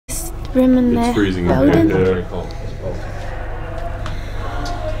room in It's the freezing building. in there.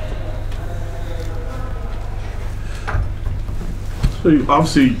 So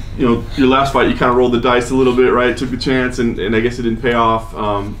obviously, you know, your last fight, you kind of rolled the dice a little bit, right? Took the chance, and I guess it didn't pay off.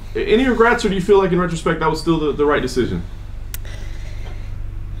 Any regrets, or do you feel like in retrospect that was still the right decision?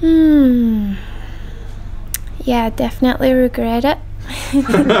 Yeah, definitely regret it.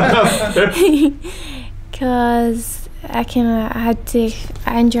 Because I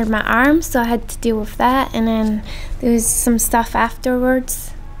injured my arm, so I had to deal with that, and then there was some stuff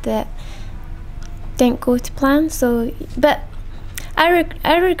afterwards that didn't go to plan. So, but I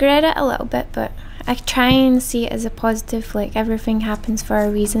regret it a little bit, but I try and see it as a positive. Like, everything happens for a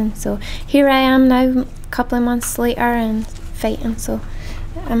reason. So here I am now, a couple of months later, and fighting. So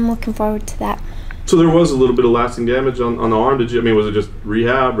I'm looking forward to that. So there was a little bit of lasting damage on the arm. Did you? I mean, was it just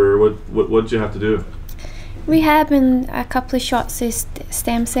rehab, or what did you have to do? Rehab and a couple of shots of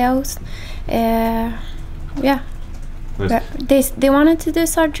stem cells. Yeah. Nice. But they wanted to do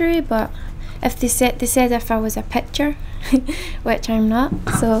surgery, but if they said if I was a pitcher, which I'm not.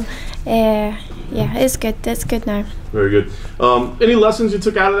 So yeah, it's good. It's good now. Very good. Any lessons you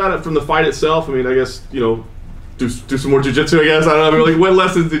took out of that from the fight itself? I mean, I guess, you know, do some more jiu-jitsu, I guess. I don't know. I mean, like, what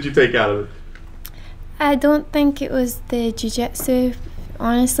lessons did you take out of it? I don't think it was the jiu-jitsu.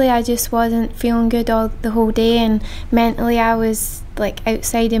 Honestly, I just wasn't feeling good the whole day, and mentally I was like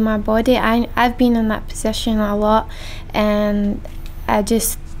outside of my body. I've been in that position a lot, and I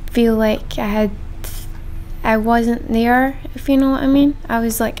just feel like I wasn't there, if you know what I mean. I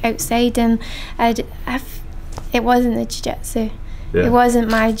was like outside, and it wasn't the jiu-jitsu. Yeah. It wasn't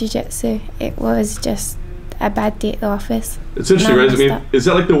my jiu-jitsu. It was just a bad day at the office. It's interesting, right? I mean, is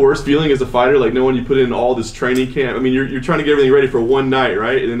that like the worst feeling as a fighter? Like, knowing you put in all this training camp. I mean, you're trying to get everything ready for one night,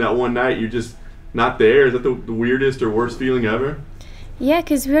 right? And then that one night you're just not there. Is that the weirdest or worst feeling ever? Yeah,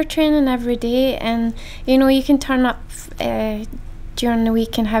 because we're training every day, and you know, you can turn up during the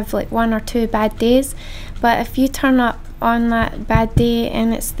week and have like 1 or 2 bad days, but if you turn up on that bad day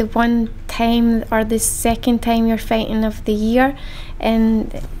and it's the one time or the second time you're fighting of the year,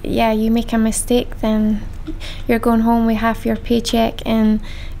 and yeah, you make a mistake, then you're going home with half your paycheck and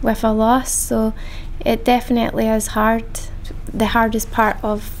with a loss. So it definitely is hard. The hardest part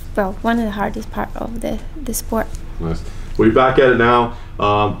of, well, one of the hardest part of the sport. Nice. Well, you're back at it now.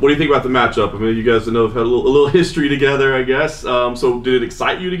 What do you think about the matchup? I mean, you guys know have had a little history together, I guess. So did it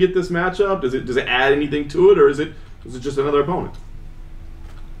excite you to get this matchup? Does it add anything to it, or is it just another opponent?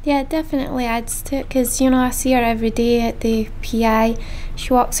 Yeah, it definitely adds to it, because, you know, I see her every day at the PI.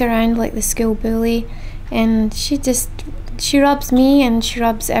 She walks around like the school bully, and she rubs me and she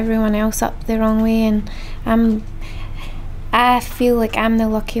rubs everyone else up the wrong way, and I feel like I'm the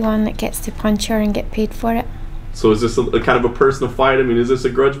lucky one that gets to punch her and get paid for it. So is this a kind of a personal fight? I mean, is this a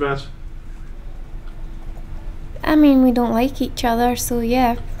grudge match? I mean, we don't like each other, so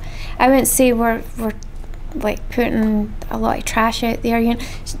yeah. I wouldn't say we're like putting a lot of trash out there. You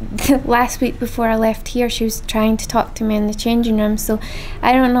know, last week before I left here, she was trying to talk to me in the changing room, so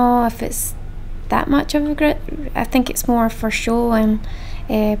I don't know if it's that much of a grudge. I think it's more for show, and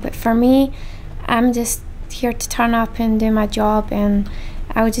but for me, I'm just here to turn up and do my job, and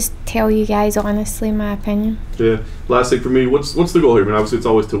I would just tell you guys honestly my opinion. Yeah. Last thing for me, what's the goal here? I mean, obviously it's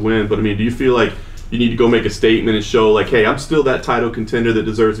always to win, but I mean, do you feel like you need to go make a statement and show like, hey, I'm still that title contender that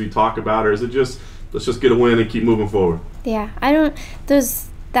deserves to be talked about, or is it just let's just get a win and keep moving forward? Yeah, there's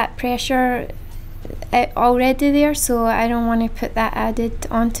that pressure already there, so I don't want to put that added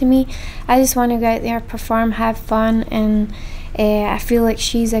onto me. I just want to go out there, perform, have fun, and I feel like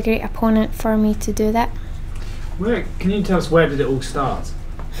she's a great opponent for me to do that. Can you tell us, where did it all start?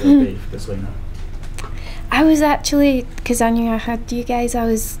 The beef between her? I was actually, because I knew I had you guys, I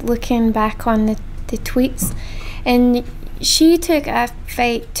was looking back on the tweets, and she took a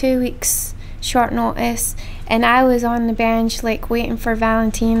fight 2 weeks short notice, and I was on the bench like waiting for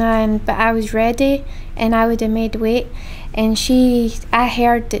Valentina, but I was ready and I would have made weight, and I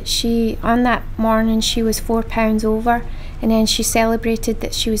heard that on that morning she was 4 pounds over, and then she celebrated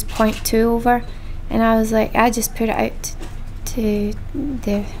that she was 0.2 over, and I was like, I just put it out to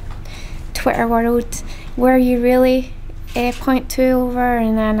the Twitter world, were you really 0.2 over?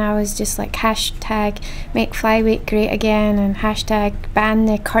 And then I was just like, hashtag make flyweight great again, and hashtag ban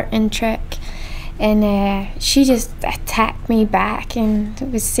the curtain trick, and she just attacked me back and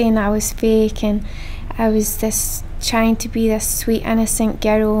was saying I was fake, and I was this trying to be this sweet innocent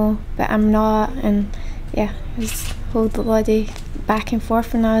girl, but I'm not, and yeah, it was whole bloody back and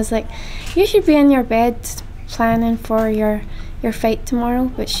forth, and I was like, you should be in your bed planning for your fight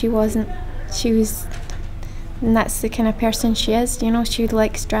tomorrow, but she wasn't. She was, and that's the kind of person she is, you know, she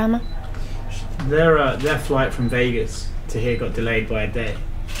likes drama. Their flight from Vegas to here got delayed by a day,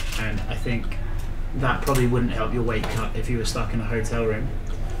 and I think that probably wouldn't help your weight cut if you were stuck in a hotel room.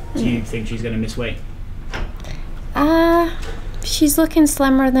 Do you think she's going to miss weight? She's looking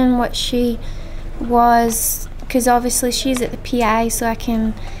slimmer than what she was, because obviously she's at the PI, so I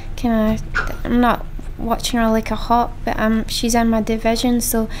can I'm not watching her like a hawk, but she's in my division,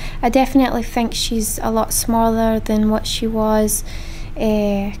 so I definitely think she's a lot smaller than what she was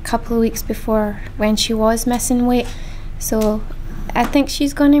a couple of weeks before when she was missing weight. So I think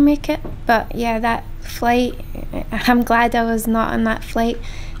she's going to make it. But yeah, that flight, I'm glad I was not on that flight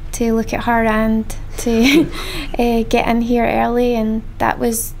to look at her and to get in here early, and that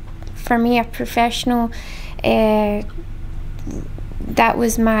was for me a professional. That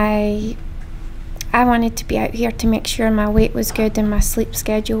was I wanted to be out here to make sure my weight was good and my sleep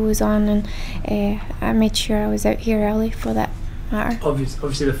schedule was on, and I made sure I was out here early for that matter.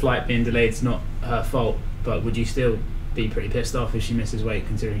 Obviously the flight being delayed is not her fault, but would you still be pretty pissed off if she misses weight,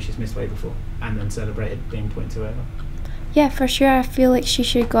 considering she's missed weight before and then celebrated being 0.2 over? Yeah, for sure. I feel like she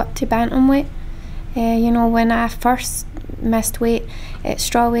should have got to bantamweight. You know, when I first missed weight at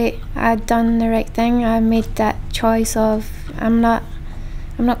strawweight, I'd done the right thing. I made that choice of I'm not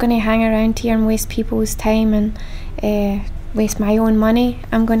going to hang around here and waste people's time and waste my own money.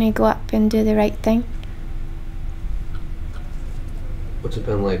 I'm going to go up and do the right thing. What's it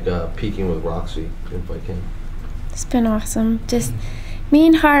been like peaking with Roxy in Fight Camp? It's been awesome. Just me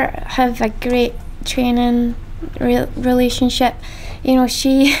and her have a great training relationship. You know,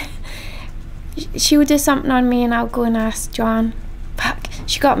 she would do something on me and I'll go and ask John, fuck,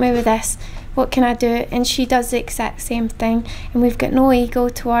 she got me with this, what can I do? And she does the exact same thing, and we've got no ego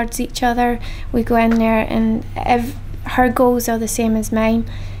towards each other. We go in there and her goals are the same as mine.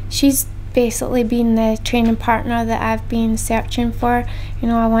 She's basically been the training partner that I've been searching for. You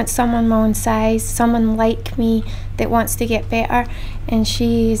know, I want someone my own size, someone like me that wants to get better, and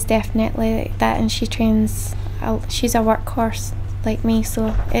she's definitely like that, and she trains, she's a workhorse like me,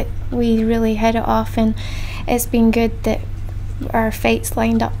 so we really hit it off, and it's been good that our fights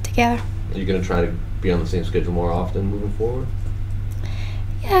lined up together. Are you going to try to be on the same schedule more often moving forward?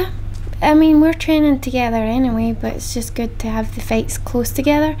 Yeah, I mean, we're training together anyway, but it's just good to have the fights close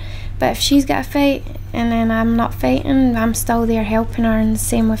together. But if she's got a fight and then I'm not fighting, I'm still there helping her, and the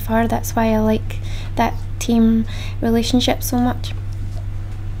same with her. That's why I like that team relationship so much.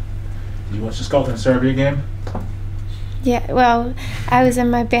 Did you watch the Scotland-Serbia game? Yeah, well, I was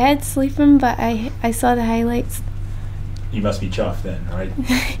in my bed sleeping, but I saw the highlights. You must be chuffed then, right?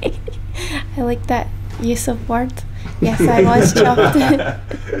 I like that use of words. Yes, I was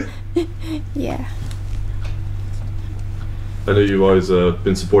chuffed. Yeah. I know you've always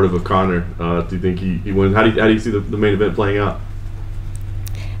been supportive of Conor. Do you think he wins? How do you see the main event playing out?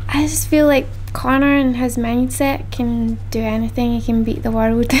 I just feel like Conor and his mindset can do anything. He can beat the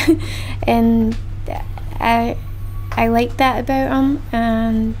world, and I like that about him.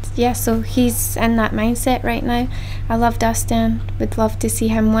 And yeah, so he's in that mindset right now. I love Dustin. Would love to see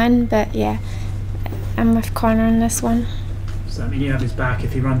him win, but yeah, I'm with Conor in this one. Does that mean you have his back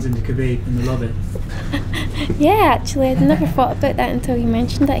if he runs into Khabib in the lobby? Yeah, actually, I'd never thought about that until you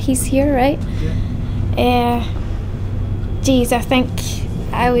mentioned that. He's here, right? Yeah. Geez, I think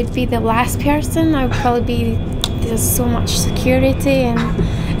I would be the last person. I would probably be, there's so much security and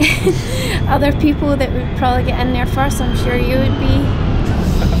other people that would probably get in there first. I'm sure you would be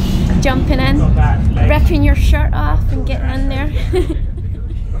jumping in, ripping your shirt off and getting in there.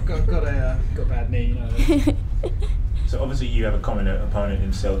 I've got a bad knee, you know. So obviously you have a common opponent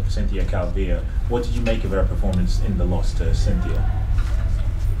in Cynthia Calvillo. What did you make of her performance in the loss to Cynthia?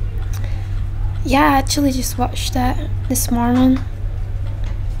 Yeah, I actually just watched that this morning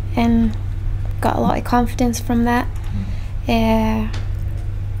and got a lot of confidence from that. And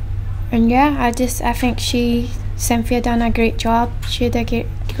yeah, I think Cynthia done a great job. She had a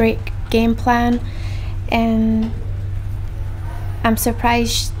great game plan, and I'm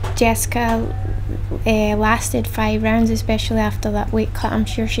surprised Jessica lasted 5 rounds, especially after that weight cut I'm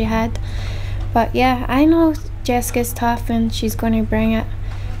sure she had. But yeah, I know Jessica's tough and she's going to bring it.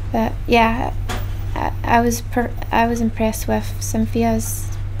 But yeah, I was impressed with Cynthia's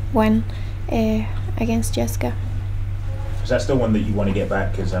win against Jessica. Is that still one that you want to get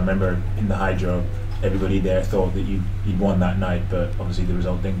back? Because I remember in the Hydro, everybody there thought that you'd won that night, but obviously the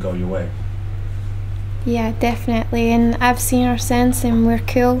result didn't go your way. Yeah, definitely, and I've seen her since, and we're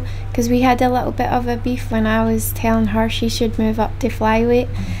cool, because we had a little bit of a beef when I was telling her she should move up to flyweight.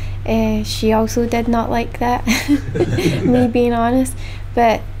 She also did not like that, me being honest,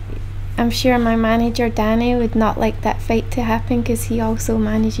 but I'm sure my manager Danny would not like that fight to happen because he also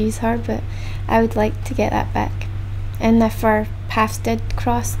manages her, but I would like to get that back. And if our paths did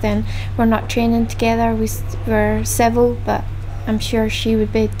cross, then we're not training together, we're civil, but I'm sure she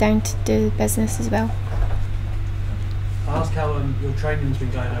would be down to do business as well. I asked how your training's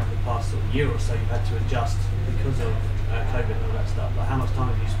been going over the past sort of year or so. You've had to adjust because of COVID and all that stuff. Like, how much time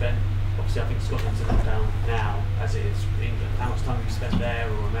have you spent? Obviously, I think Scotland's in lockdown now, as it is England. How much time have you spent there,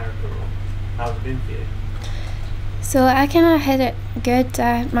 or America, or how's it been for you? So I kind of hit it good.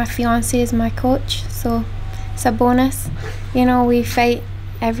 My fiance is my coach, so it's a bonus. You know, we fight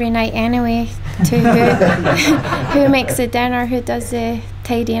every night anyway to who makes the dinner, who does the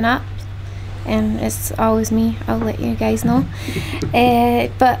tidying up, and it's always me. I'll let you guys know.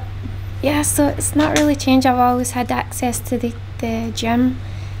 But yeah, so it's not really changed. I've always had access to the gym.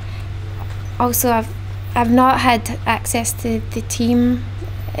 Also, I've not had access to the team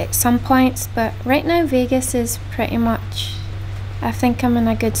at some points, but right now Vegas is pretty much, I think I'm in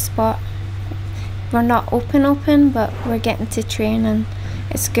a good spot. We're not open, but we're getting to train, and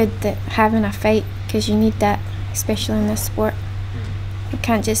it's good that having a fight, because you need that, especially in this sport. You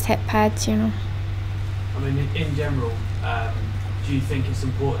can't just hit pads, you know. I mean, in general, do you think it's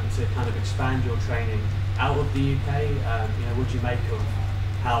important to kind of expand your training out of the UK? You know, what do you make of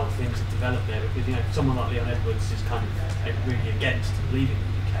how things have developed there? Because, you know, someone like Leon Edwards is kind of really against leaving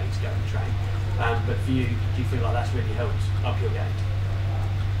the UK to go and train. But for you, do you feel like that's really helped up your game?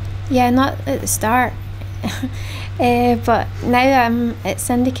 Yeah, not at the start. But now I'm at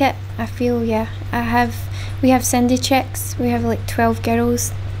Syndicate. I feel, yeah, we have Cindy chicks. We have like 12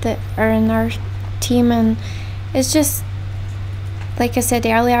 girls that are in our team, and it's just, like I said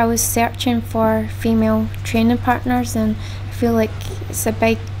earlier, I was searching for female training partners, and I feel like it's a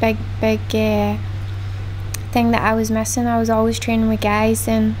big thing that I was missing. I was always training with guys,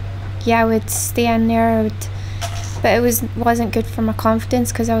 and yeah, I would stay in there, but it wasn't good for my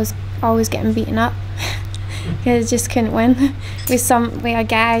confidence because I was always getting beaten up. Because I just couldn't win with a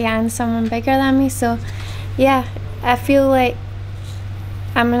guy and someone bigger than me. So yeah, I feel like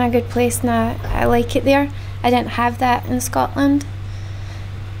I'm in a good place now. I like it there. I didn't have that in Scotland,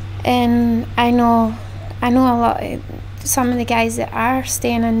 and I know a lot of some of the guys that are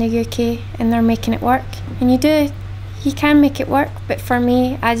staying in the UK and they're making it work. And you can make it work, but for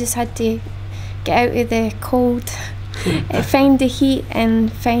me, I just had to get out of the cold, find the heat,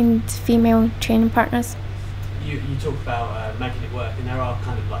 and find female training partners. You talk about making it work, and there are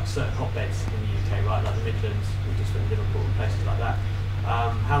kind of like certain hotbeds in the UK, right? Like the Midlands, we just went to Liverpool and places like that.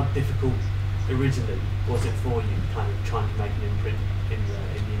 How difficult originally was it for you, kind of trying to make an imprint in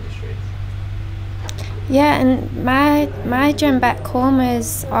the industry? Yeah, and my gym back home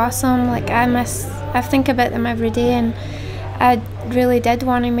is awesome. Like I think about them every day, and I really did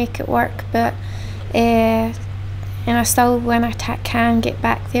want to make it work, but and I still, when I can get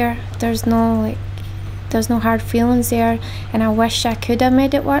back there, there's no hard feelings there, and I wish I could have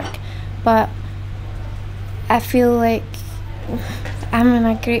made it work, but I feel like I'm in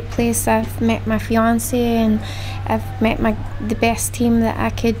a great place. I've met my fiance, and I've met the best team that I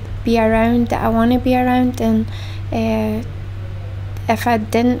could be around, that I want to be around, and if I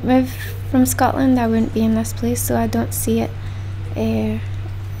didn't move from Scotland, I wouldn't be in this place, so I don't see it.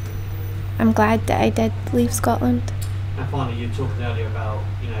 I'm glad that I did leave Scotland. And finally, you were talking earlier about,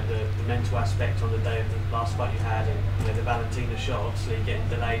 you know, the mental aspect on the day of the last fight you had, and, you know, the Valentina shot obviously getting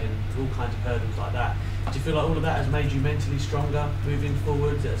delayed and all kinds of hurdles like that. Do you feel like all of that has made you mentally stronger moving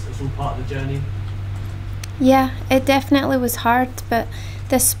forward? It's all part of the journey? Yeah, it definitely was hard, but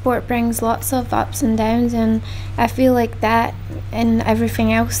this sport brings lots of ups and downs, and I feel like that and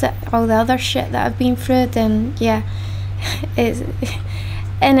everything else, that all the other shit that I've been through, then yeah,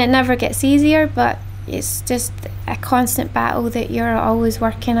 and it never gets easier, but it's just a constant battle that you're always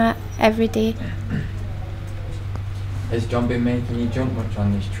working at every day. Has John been making you jump much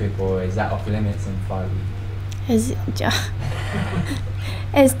on this trip, or is that off limits in 5 weeks?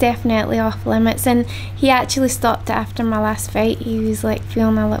 It's definitely off limits, and he actually stopped it after my last fight. He was like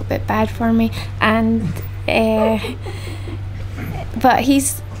feeling a little bit bad for me, and but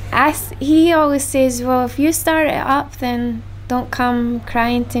he always says, well, if you start it up, then don't come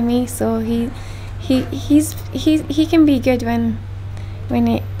crying to me. So he can be good when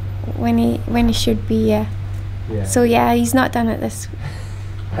he should be. Yeah. So yeah, he's not done it this.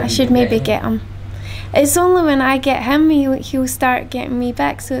 I should maybe get him. It's only when I get him he'll start getting me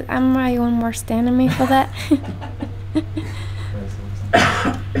back. So I'm my own worst enemy for that.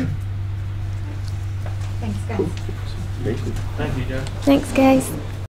 Thanks, guys. Thank you, Joe. Thanks, guys.